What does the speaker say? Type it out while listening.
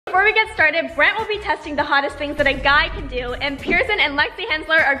Before we get started, Brent will be testing the hottest things that a guy can do, and Pearson and Lexi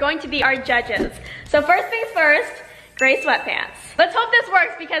Hensler are going to be our judges. So first things first, gray sweatpants. Let's hope this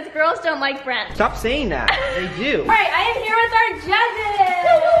works because girls don't like Brent. Stop saying that. They do. All right, I am here with our judges.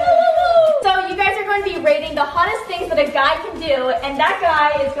 So you guys are going to be rating the hottest things that a guy can do, and that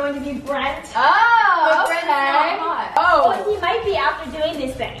guy is going to be Brent. Oh, okay. Brent's not hot. Oh, well, he might be after doing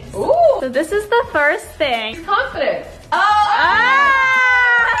these things. Ooh. So this is the first thing. He's confident.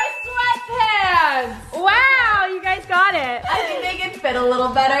 Sweatpants. Wow, you guys got it. I think they can fit a little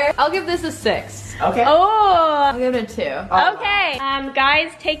better. I'll give this a 6. Okay. Oh. I'll give it a 2. Okay,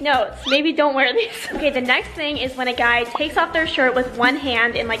 guys, take notes. Maybe don't wear these. Okay, the next thing is when a guy takes off their shirt with one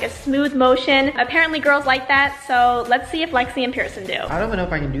hand in like a smooth motion. Apparently girls like that, so let's see if Lexi and Pearson do. I don't even know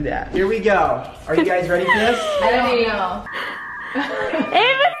if I can do that. Here we go. Are you guys ready for this? I don't know.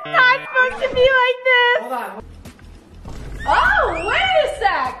 It was not supposed to be like this. Hold on. Oh, wait a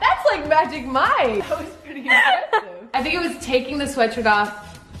sec. That's like Magic Mike. That was pretty impressive. I think it was taking the sweatshirt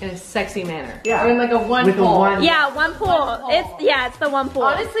off in a sexy manner. Yeah. Or in like a one With pull. a one. Yeah, one pull. It's the one pull.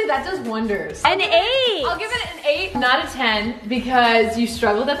 Honestly, that does wonders. An 8. I'll give it an 8, not a 10, because you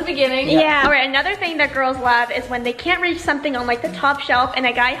struggled at the beginning. Yeah. All right, another thing that girls love is when they can't reach something on like the top shelf and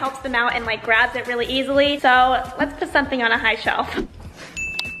a guy helps them out and like grabs it really easily. So let's put something on a high shelf.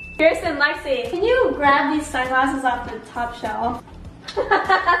 Pearson, Lexi, can you grab these sunglasses off the top shelf?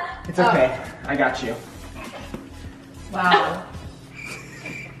 It's okay. I got you. Wow.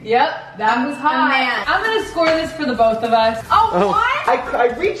 Yep, that was hot. Man. I'm gonna score this for the both of us. Oh, what?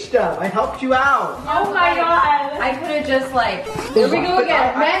 I reached them. I helped you out. Oh my god. I could have just like, here we go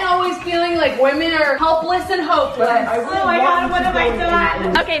again. Men always feeling like women are helpless and hopeless. Oh my god, what have I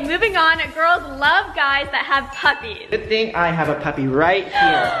done? Okay, moving on. Girls love guys that have puppies. Good thing I have a puppy right here.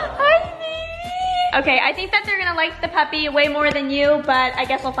 Hi, baby. Okay, I think that they're gonna like the puppy way more than you, but I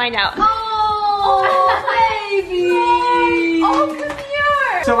guess we'll find out. Oh, baby. Oh, come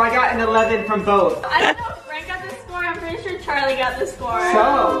here. So I got an 11 from both. I don't know if Brent got the score. I'm pretty sure Charlie got the score.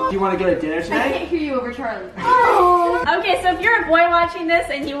 So, do you want to go to dinner I tonight? can't hear you over Charlie. Oh. Okay, so if you're a boy watching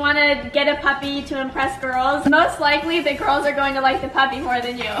this and you want to get a puppy to impress girls, most likely the girls are going to like the puppy more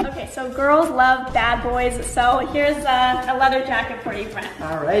than you. Okay, so girls love bad boys, so here's a leather jacket for you, Brent.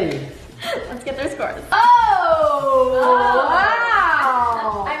 Alrighty. Let's get their scores. Oh,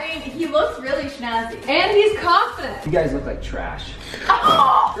 wow. I mean, he looks really snazzy. And he's confident. You guys look like trash.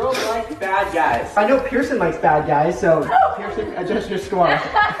 Girls like bad guys. I know Pearson likes bad guys, so Pearson, adjust your score.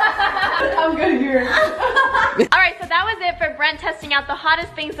 I'm good here. Alright, so that was it for Brent testing out the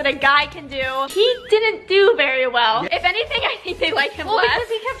hottest things that a guy can do. He didn't do very well. If anything, I think they like him less. Because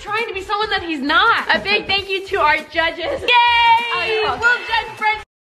he kept trying to be someone that he's not. A big thank you to our judges. Yay! We'll judge Brent